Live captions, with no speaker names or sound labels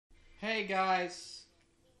Hey guys.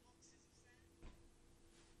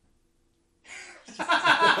 Okay,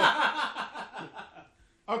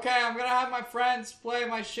 I'm gonna have my friends play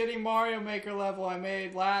my shitty Mario Maker level I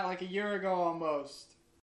made like a year ago almost.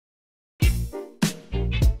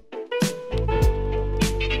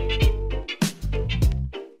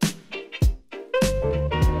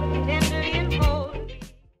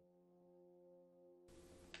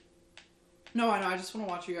 No, I know. I just want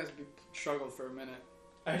to watch you guys struggle for a minute.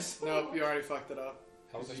 Nope, you already fucked it up.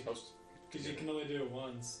 How was I supposed to? Because you can only do it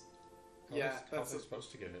once. How was I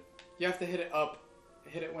supposed to get it? You have to hit it up.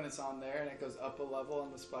 Hit it when it's on there, and it goes up a level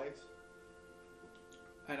on the spikes.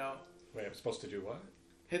 I know. Wait, I'm supposed to do what?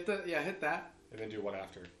 Hit that. And then do what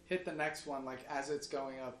after? Hit the next one, like, as it's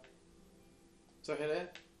going up. So hit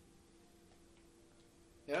it.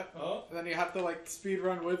 Yep. Oh. And then you have to, like, speed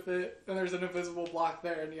run with it, and there's an invisible block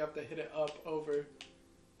there, and you have to hit it up over.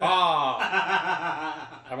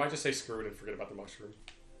 Ah! I might just say screw it and forget about the mushroom.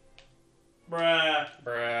 Bruh.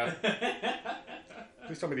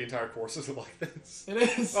 Please tell me the entire course isn't like this. It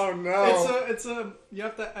is. Oh no. It's a. You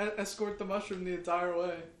have to escort the mushroom the entire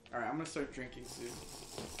way. All right, I'm gonna start drinking soon.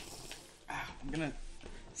 I'm gonna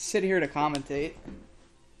sit here to commentate.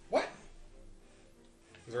 What?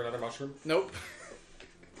 Is there another mushroom? Nope.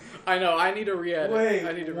 I know. I need to re-edit. Wait,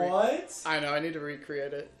 I need to what? I know. I need to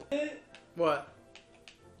recreate it. What?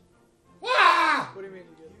 Ah! What do you mean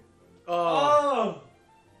you did? Oh. What?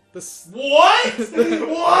 What?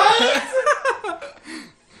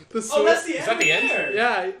 Oh, that's the end. Is that the end? There.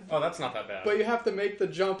 Yeah. Oh, that's not that bad. But you have to make the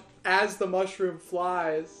jump as the mushroom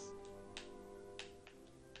flies.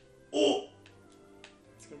 Oh.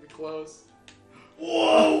 It's gonna be close.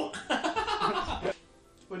 Whoa.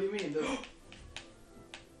 What do you mean?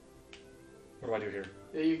 What do I do here?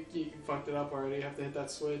 Yeah, you fucked it up already. You have to hit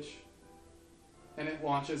that switch. And it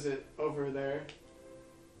launches it over there.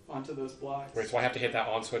 Onto those blocks. Wait, so I have to hit that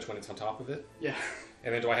on switch when it's on top of it? Yeah.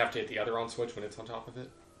 And then do I have to hit the other on switch when it's on top of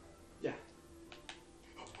it? Yeah.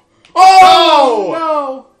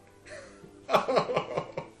 Oh! No!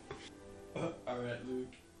 Alright,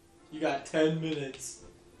 Luke. You got 10 minutes,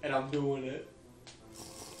 and I'm doing it.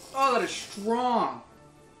 Oh, that is strong.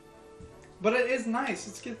 But it is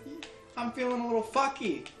nice. I'm feeling a little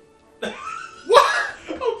fucky. What?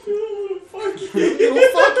 I'm feeling a little fucky. Little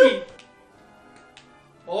fucky.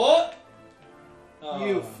 Oh!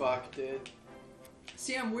 You fucked it.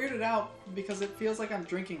 See, I'm weirded out because it feels like I'm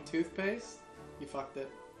drinking toothpaste. You fucked it.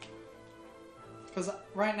 Because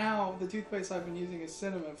right now, the toothpaste I've been using is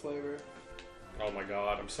cinnamon flavor. Oh my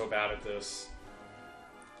god, I'm so bad at this.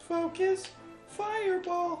 Focus.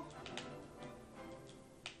 Fireball.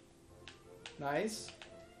 Nice.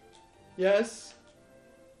 Yes.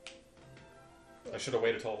 I should have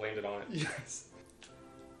waited till it landed on it. Yes.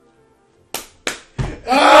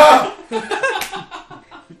 Ah!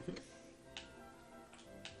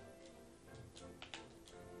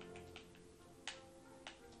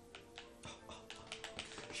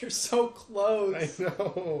 You're so close. I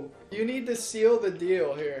know. You need to seal the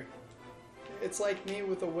deal here. It's like me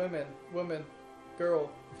with a woman, girl,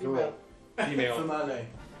 female. Female. Somali.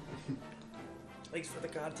 Thanks for the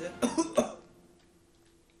content.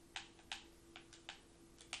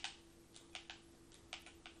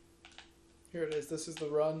 Here it is. This is the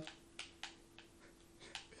run.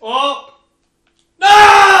 Oh! No!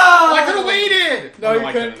 I could have waited! No, you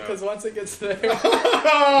I couldn't, because once it gets there...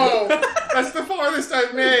 Oh! That's the farthest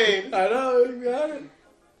I've made! I know, you got it.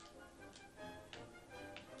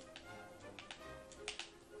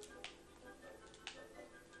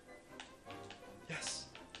 Yes.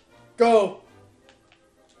 Go!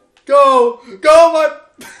 Go! Go, my...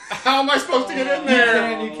 How am I supposed to get in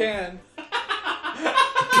there? You can.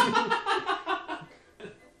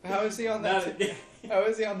 How is he on that? How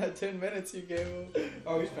is he on that 10 minutes you gave him?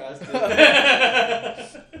 Oh, he's past it.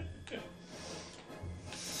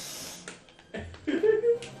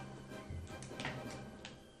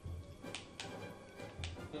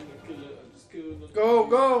 Go,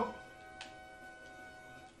 go!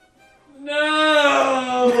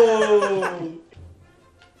 No!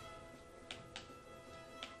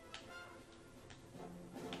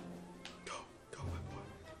 Go, my boy.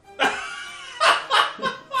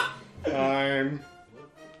 Time.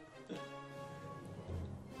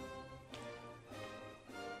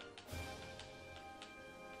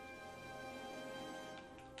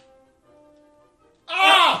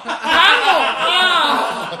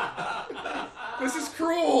 This is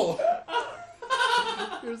cruel!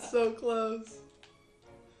 You're so close.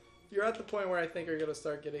 You're at the point where I think you're gonna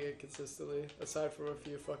start getting it consistently, aside from a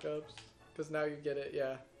few fuck ups. Because now you get it,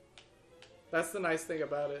 yeah. That's the nice thing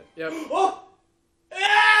about it. Yep. Oh!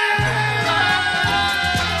 Yeah!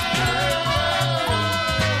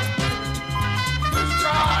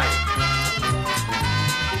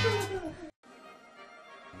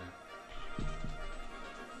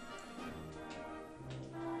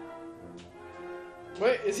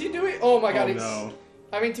 Wait, is he doing? Oh my god, Oh, he's. no.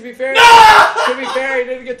 I mean, to be fair, No! to be fair, he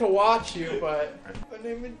didn't get to watch you, but. My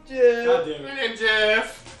name is Jeff. God damn My it. name's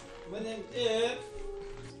Jeff. My name is...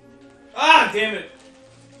 Ah, damn it.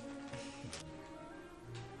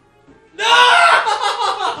 No!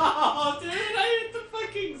 Dude, I hit the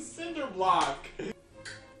fucking cinder block.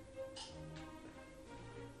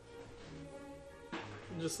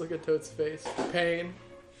 Just look at Toad's face. Pain.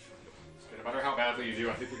 No matter how badly you do,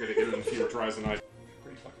 I think you're gonna get it in fewer tries than I.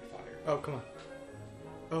 Pretty fucking fire. Oh, come on.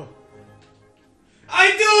 Oh. I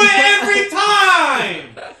do it every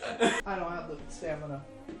time! I don't have the stamina.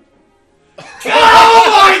 Oh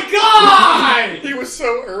my god! He was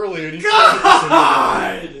so early and he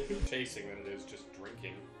God! chasing than it is just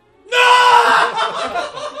drinking. No!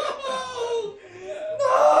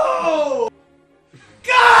 No!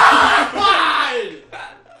 God!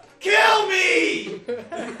 Kill me!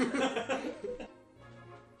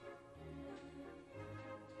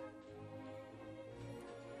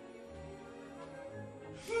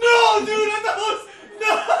 No, dude, I thought it was...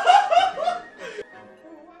 No!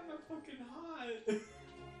 Oh, why am I fucking hot?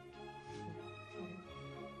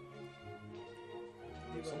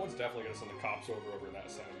 Someone's definitely gonna send the cops over that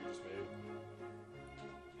sound you just made.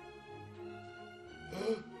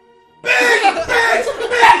 Bitch!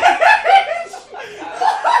 Bitch!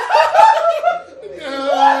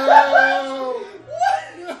 No!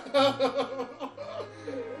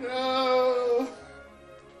 No!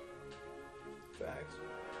 Facts.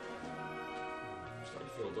 I'm starting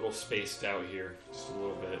to feel a little spaced out here, just a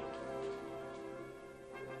little bit.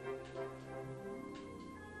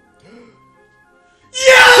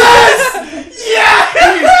 Yes! Yes!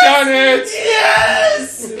 He's done it!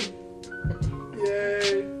 Yes!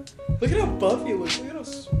 Yay. Look at how buff he looks. Look at how